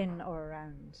in or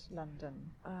around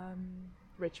London?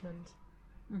 Richmond.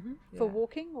 Mm-hmm. Yeah. For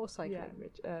walking or cycling?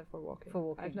 Yeah, for walking. For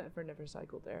walking. I've never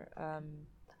cycled there.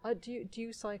 Do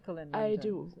you cycle in London? I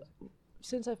do.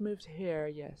 Since I've moved here,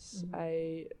 yes.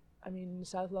 I mean,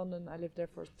 South London, I lived there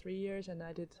for 3 years, and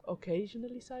I did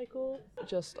occasionally cycle,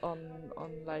 just on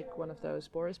like one of those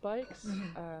Boris bikes,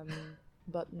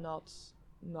 but not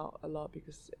a lot,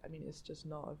 because I mean it's just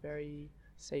not a very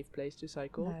safe place to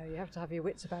cycle. No, you have to have your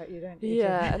wits about you, don't you?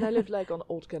 Yeah, and I lived like on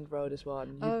Old Kent Road as well,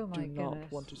 and you do goodness.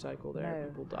 not want to cycle there. No.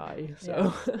 People die.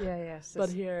 So yes. But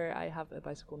here I have a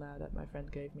bicycle now that my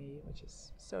friend gave me, which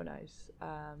is so nice.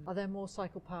 Are there more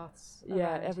cycle paths?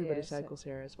 Yeah, everybody cycles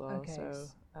here as well. Okay. So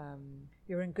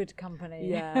you're in good company.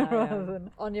 Yeah, rather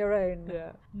than on your own.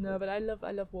 Yeah. No, but I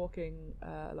love walking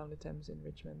along the Thames in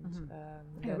Richmond.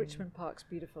 Richmond Park's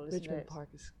beautiful, isn't it? Richmond Park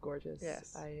is gorgeous.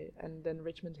 Yes. And then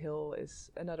Richmond Hill is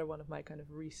another one of my kind of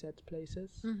reset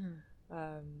places.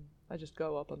 I just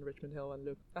go up on Richmond Hill and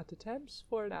look at the Thames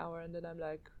for an hour, and then I'm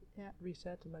like,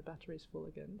 reset, and my battery's full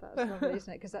again. That's lovely,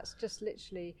 isn't it? Because that's just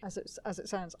literally, as it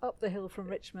sounds, up the hill from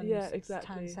Richmond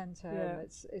town centre.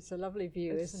 Yeah. It's a lovely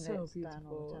view, isn't it? It's so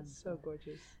beautiful. It's so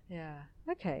gorgeous. Yeah.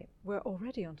 Okay, we're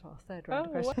already onto our third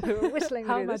round of questions. We're whistling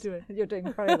How through am this. I doing? You're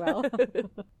doing very well.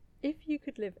 If you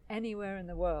could live anywhere in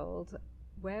the world,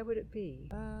 where would it be?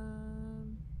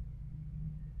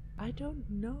 I don't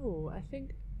know. I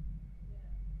think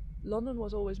London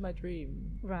was always my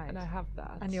dream. Right. And I have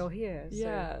that. And you're here. So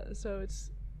Yeah, so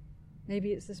it's...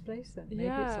 maybe it's this place then. Maybe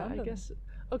yeah, it's London. I guess...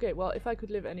 Okay, well, if I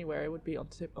could live anywhere, it would be on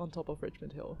top of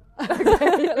Richmond Hill.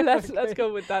 Okay, Let's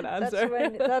go with that answer.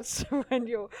 That's when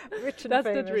you're rich and That's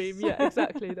famous. the dream. Yeah,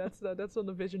 exactly. That's on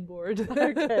the vision board.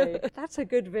 Okay, that's a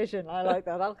good vision. I like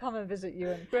that. I'll come and visit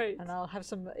you, Great. and I'll have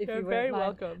some. If You're you very won't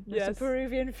mind, welcome. some Yes.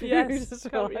 Peruvian food Yes, as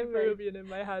well. come eat Peruvian in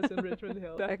my house in Richmond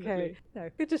Hill. Definitely. Okay, no,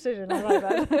 good decision. I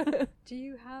like that. Do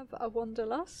you have a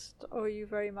wanderlust, or are you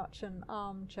very much an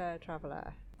armchair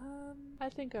traveller? I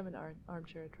think I'm an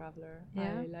armchair traveler.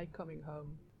 Yeah? I like coming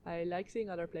home. I like seeing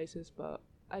other places, but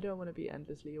I don't want to be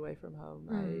endlessly away from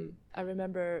home. I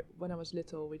remember when I was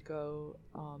little, we'd go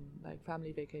on like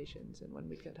family vacations, and when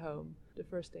we'd get home, the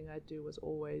first thing I'd do was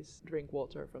always drink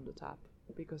water from the tap,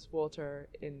 because water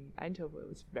in Eindhoven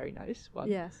was very nice,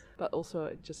 Yes, but also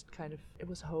it just kind of, it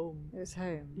was home. it was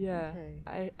home. Yeah,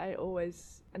 Okay. I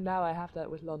always, and now I have that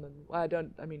with London. Well,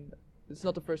 it's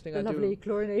not the first thing The I do. lovely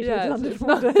chlorinated Yeah, London it's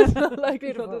not, water. it's not like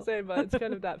it's not Beautiful. the same, but it's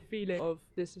kind of that feeling of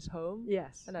this is home.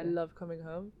 Yes, And I love coming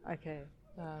home. Okay.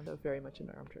 So very much an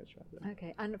armchair traveler.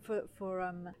 Okay, and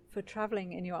for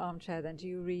travelling in your armchair, then do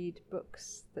you read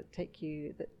books that take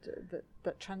you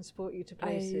that transport you to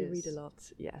places? I read a lot.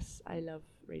 Yes, I love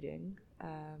reading.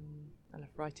 I love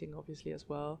writing, obviously, as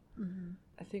well. Mm-hmm.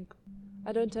 I think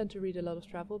I don't tend to read a lot of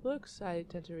travel books. I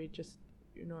tend to read just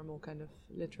your normal kind of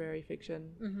literary fiction.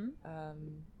 Mm-hmm.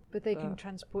 But they can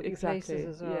transport you places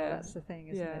as well. Yeah. That's the thing,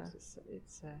 isn't it?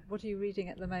 It's what are you reading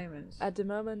at the moment? At the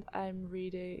moment, I'm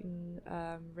reading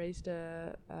Raise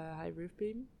the High Roof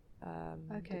Beam,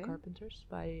 The Carpenters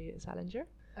by Salinger.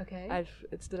 Okay.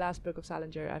 It's the last book of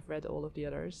Salinger. I've read all of the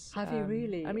others. Have you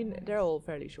really? I mean, they're all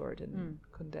fairly short and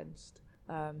condensed.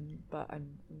 But I'm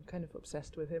kind of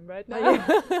obsessed with him right now.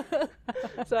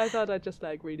 So I thought I'd just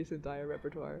like read his entire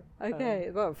repertoire. Okay,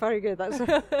 well, very good. That's.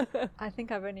 I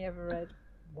think I've only ever read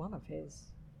one of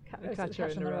his. Catcher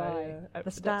in the Rye.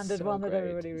 The standard so one that great.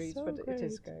 everybody reads, So but it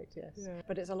is great. great, yes. Yeah.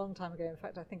 But it's a long time ago. In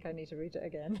fact, I think I need to read it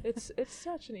again. It's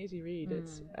such an easy read.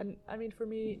 And I mean, for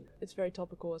me, it's very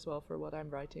topical as well for what I'm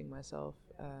writing myself.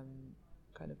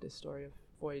 Kind of this story of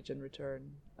voyage and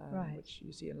return, which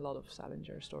you see in a lot of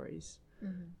Salinger stories,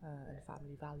 and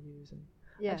family values. And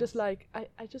Yes.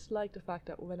 I just like the fact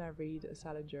that when I read a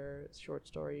Salinger short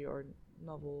story or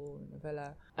novel,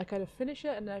 novella, I kind of finish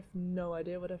it and I have no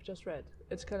idea what I've just read.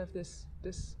 It's kind of this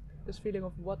feeling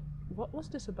of what was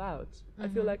this about? I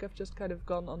feel like I've just kind of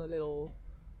gone on a little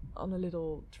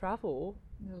travel,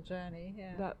 little journey,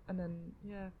 yeah. that, and then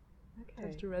Okay.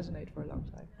 tends to resonate for a long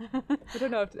time. I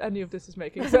don't know if any of this is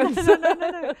making sense.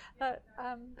 No.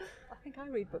 I think I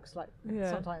read books like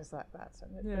sometimes like that,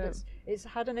 but it's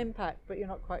had an impact, but you're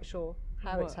not quite sure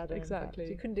how it's had an impact.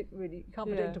 You can't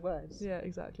put it into words. Yeah,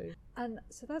 exactly. And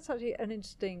so that's actually an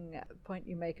interesting point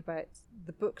you make about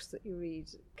the books that you read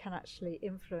can actually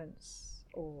influence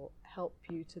or help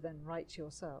you to then write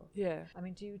yourself. Yeah. I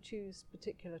mean, do you choose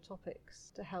particular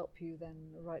topics to help you then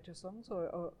write your songs,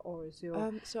 or is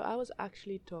your... So I was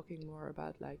actually talking more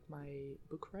about like my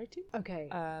book writing. Okay.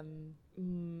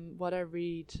 What I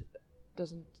read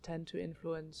doesn't tend to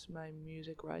influence my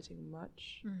music writing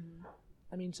much.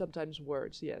 I mean, sometimes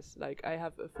words, yes. Like, I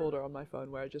have a folder on my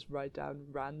phone where I just write down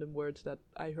random words that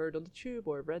I heard on the tube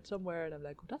or read somewhere, and I'm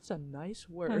like, oh, that's a nice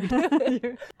word.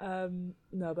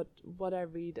 No, but what I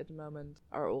read at the moment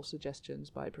are all suggestions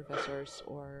by professors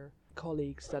or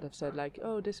colleagues that have said, like,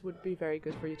 oh, this would be very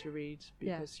good for you to read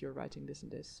because you're writing this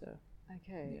and this, so...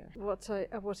 Okay. Yeah. What are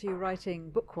you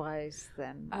writing book-wise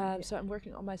then? So I'm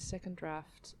working on my second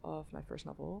draft of my first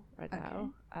novel right now.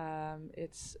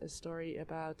 It's a story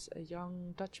about a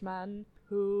young Dutch man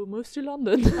who moves to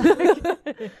London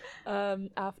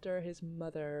after his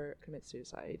mother commits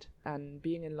suicide. And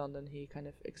being in London, he kind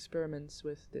of experiments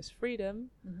with this freedom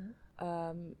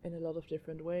in a lot of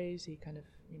different ways. He kind of,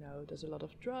 does a lot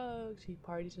of drugs. He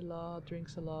parties a lot,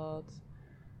 drinks a lot.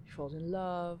 He falls in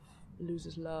love.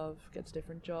 Loses love, gets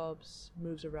different jobs,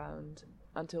 moves around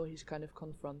until he's kind of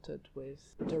confronted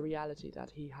with the reality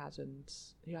that he hasn't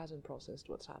processed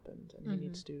what's happened, and he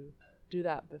needs to do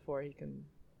that before he can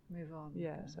move on.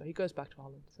 Yeah, so he goes back to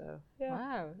Holland. So yeah.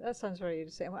 Wow, that sounds very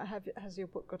interesting. Has your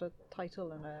book got a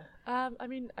title and a? I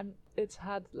mean, it's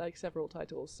had like several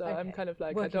titles, so I'm kind of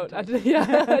like I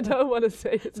don't want to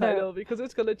say the title because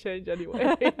it's gonna change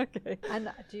anyway. Okay. And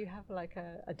do you have like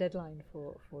a deadline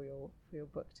for your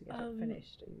book to get it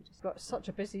finished? Or you just got such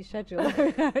a busy schedule.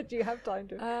 Do you have time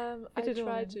to? I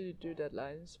try to do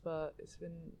deadlines, but it's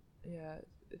been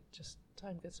it just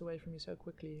time gets away from me so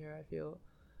quickly here. I feel.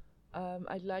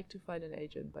 I'd like to find an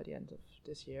agent by the end of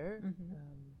this year. Mm-hmm.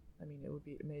 I mean, it would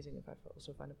be amazing if I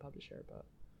also find a publisher, but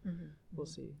Mm-hmm. we'll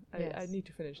see. Yes. I need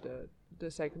to finish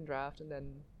the second draft and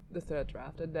then the third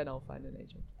draft, and then I'll find an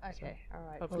agent. Okay, all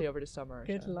right. Hopefully over the summer.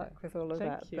 Good luck with all of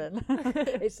Thank that you. then.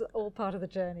 It's all part of the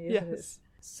journey, isn't it? Yes.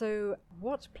 So,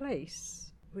 what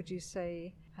place would you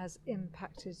say has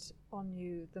impacted on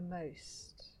you the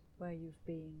most where you've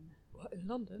been? What, in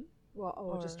London? Well,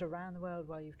 or just Or- around the world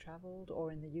while you've travelled,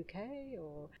 or in the UK,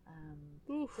 or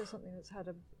is there something that's had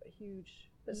a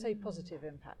huge, let's say, positive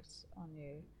impact on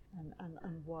you,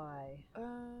 and why?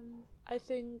 I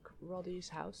think Roddy's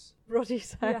house.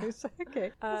 Roddy's Yeah. house.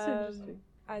 Okay, that's interesting.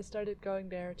 I started going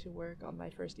there to work on my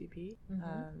first EP.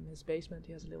 Mhm. His basement,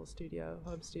 he has a little studio,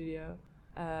 home studio.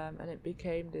 And it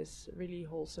became this really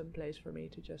wholesome place for me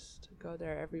to just go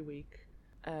there every week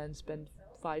and spend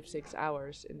 5-6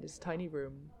 hours in this tiny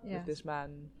room Yes. with this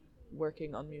man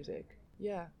working on music.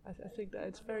 Yeah, I think that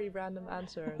it's a very random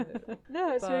answer.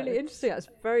 No, it's but really it's- interesting. It's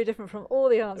very different from all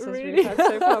the answers Really? we've had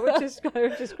so far, which is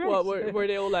great. Well, were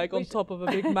they all like on We top of a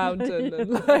big mountain and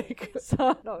like...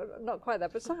 So, not quite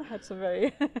that, but some had some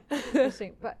very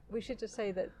interesting. But we should just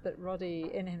say that Roddy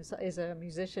in himself is a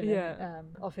musician Yeah.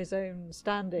 of his own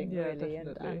standing, Yeah, really,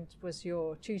 definitely. and was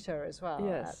your tutor as well.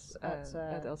 Yes, at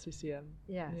LCCM.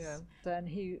 yes. Yeah. And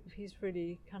he's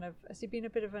really kind of, has he been a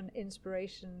bit of an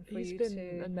inspiration for He's you been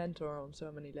to? a mentor on so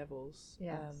many levels.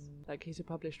 Yes. Like he's a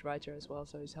published writer as well,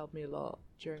 so he's helped me a lot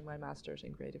during my master's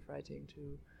in creative writing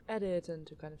to edit and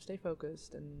to kind of stay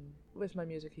focused. And with my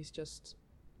music, he's just...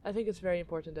 I think it's very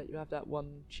important that you have that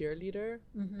one cheerleader,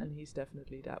 Mhm. and he's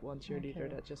definitely that one cheerleader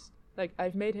Okay. that just... Like,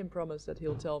 I've made him promise that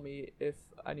he'll tell me if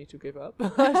I need to give up.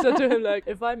 I said to him, like,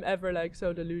 if I'm ever, like,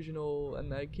 so delusional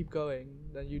and I keep going,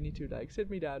 then you need to, like, sit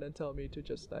me down and tell me to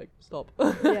just, like, stop.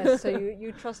 Yes, so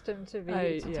you trust him to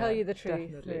Yeah, tell you the truth,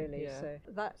 definitely, really. yeah. So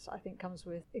that, I think, comes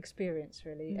with experience,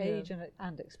 really, Yeah. age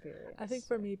and experience. I think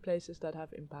for me, places that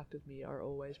have impacted me are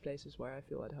always places where I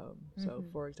feel at home. So,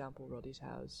 Mhm. for example, Roddy's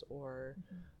house, or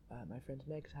my friend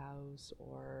Meg's house,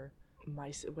 or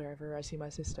wherever I see my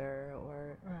sister,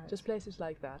 or Right. just places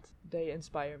like that. They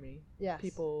inspire me. Yes.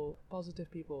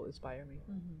 Positive people inspire me.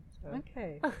 So.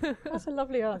 Okay, that's a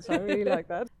lovely answer. I really like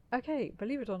that. Okay,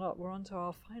 believe it or not, we're on to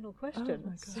our final question. Oh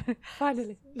my God.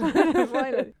 Finally.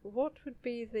 Finally, what would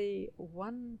be the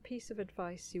one piece of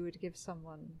advice you would give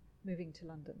someone moving to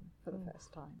London for the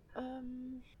first time?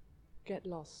 Get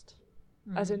lost.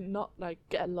 As in, not like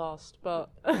get lost, but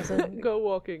As in- go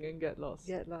walking and get lost.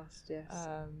 Get lost, yes.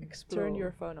 Explore. Turn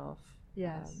your phone off.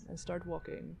 Yes. And start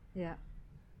walking, Yeah,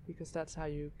 because that's how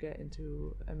you get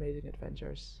into amazing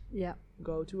adventures. yeah.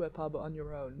 Go to a pub on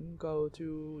your own. Go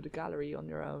to the gallery on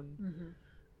your own. Mm-hmm.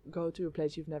 Go to a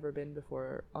place you've never been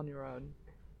before on your own.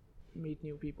 Meet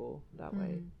new people that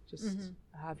way. Just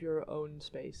have your own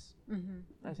space. Mm-hmm.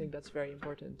 I think that's very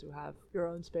important, to have your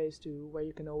own space to where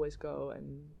you can always go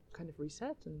and kind of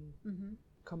reset and Mm-hmm.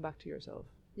 come back to yourself.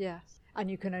 Yes,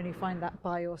 and you can only find that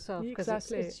by yourself because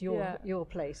Exactly, it's your yeah. your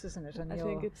place, isn't it? And I your,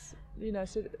 think it's,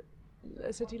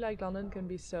 a city like London can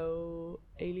be so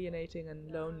alienating and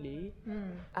lonely.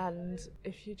 And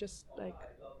if you just, like,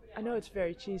 I know it's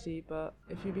very cheesy, but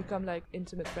if you become like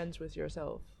intimate friends with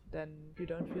yourself, then you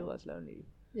don't feel as lonely.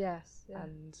 yes, yeah.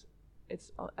 And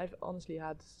I've honestly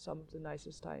had some of the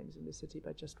nicest times in the city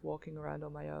by just walking around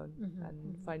on my own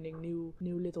and finding new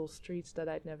little streets that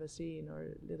I'd never seen,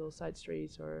 or little side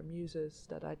streets or muses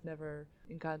that I'd never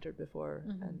encountered before.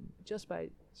 And just by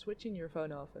switching your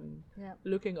phone off and Yeah.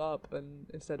 looking up, and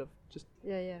instead of just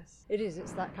Yes. It is.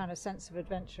 It's that kind of sense of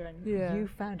adventure, and Yeah. you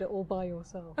found it all by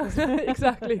yourself.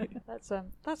 exactly. That's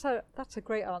a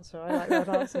great answer. I like that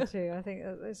answer too. I think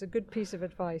it's a good piece of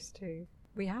advice too.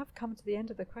 We have come to the end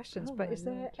of the questions, Oh but my is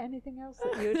there Lord. anything else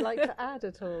that you would like to add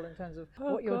at all in terms of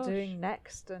Oh what you're gosh. doing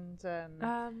next? And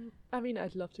I mean,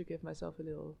 I'd love to give myself a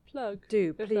little plug.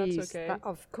 do if please, that's okay.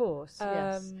 of course,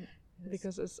 yes.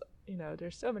 Because as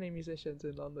there's so many musicians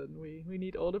in London. We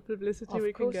need all the publicity Of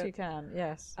we can course get. you can.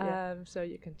 Yes. Yeah. So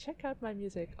you can check out my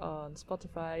music on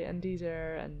Spotify and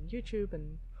Deezer and YouTube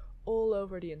and all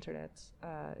over the internet.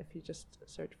 If you just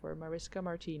search for Mariska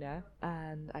Martina.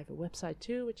 And I have a website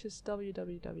too, which is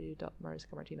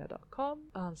www.mariskamartina.com.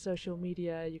 On social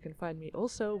media, you can find me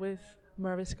also with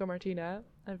Mariska Martina.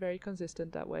 I'm very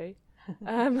consistent that way.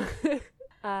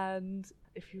 And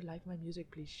if you like my music,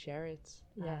 please share it.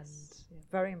 Yes, And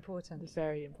very important. it's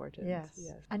very important. Yes.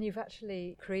 Yes. And you've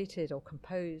actually created or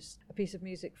composed a piece of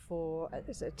music for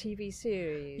is it a TV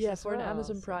series? Yeah, as for an well?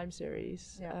 Amazon Prime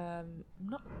series. Yeah. I'm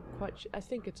not quite sure. I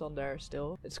think it's on there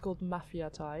still. It's called Mafia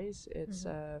Ties. It's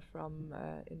from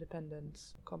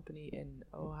independent company in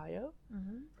Ohio,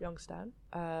 Youngstown.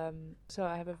 So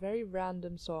I have a very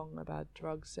random song about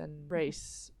drugs and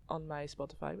race on my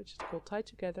Spotify, which is called Tied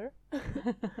Together.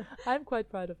 I'm quite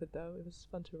proud of it though. It was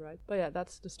fun to write. But yeah,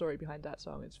 that's the story behind that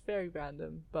song. It's very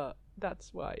random, but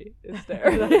that's why it's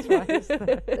there. That's why it's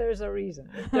there. There's a reason.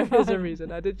 There is a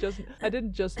reason. I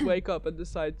didn't just wake up and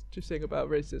decide to sing about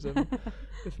racism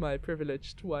with my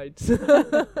privileged white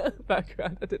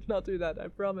background. I did not do that, I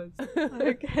promise.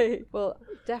 Okay. Well,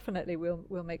 definitely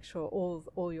we'll make sure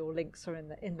all your links are in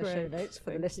the show Great. notes for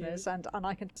the Thank listeners, and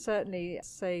I can certainly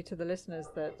say to the listeners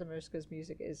that Mariska's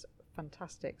music is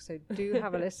fantastic. So do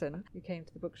have a listen. You came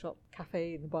to the bookshop,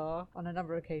 cafe, and the bar on a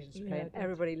number of occasions to play, Yeah, I and did.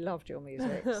 everybody loved your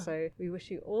music. So we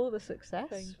wish you all the success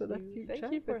Thank for the you. future.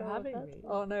 Thank you for with all of having that. me.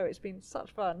 Oh no, it's been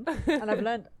such fun, and I've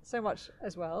learned so much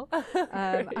as well.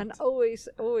 Great. And always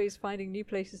finding new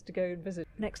places to go and visit.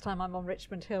 Next time I'm on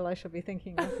Richmond Hill, I shall be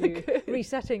thinking of you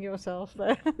resetting yourself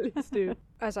there. Please do.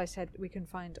 As I said, we can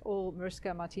find all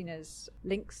Mariska Martinez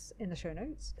links in the show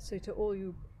notes. So to all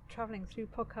you travelling through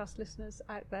podcast listeners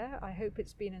out there, I hope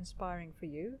it's been inspiring for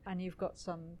you and you've got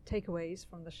some takeaways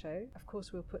from the show. Of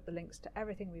course, we'll put the links to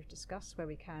everything we've discussed where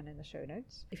we can in the show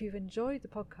notes. If you've enjoyed the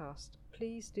podcast,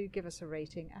 please do give us a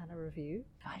rating and a review.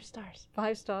 5 stars.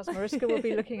 5 stars. Mariska will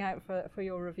be looking out for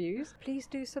your reviews. Please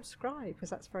do subscribe because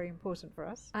that's very important for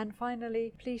us. And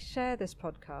finally, please share this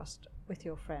podcast with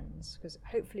your friends because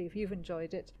hopefully if you've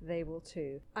enjoyed it, they will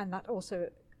too. And that also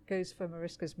goes for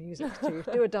Mariska's music too.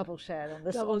 Do a double share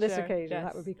on this occasion. Yes.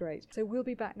 That would be great. So we'll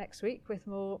be back next week with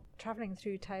more travelling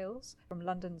through tales from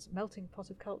London's melting pot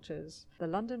of cultures, the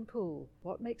London Pool,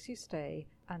 what makes you stay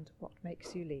and what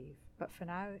makes you leave. But for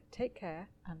now, take care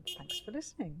and thanks for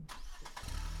listening.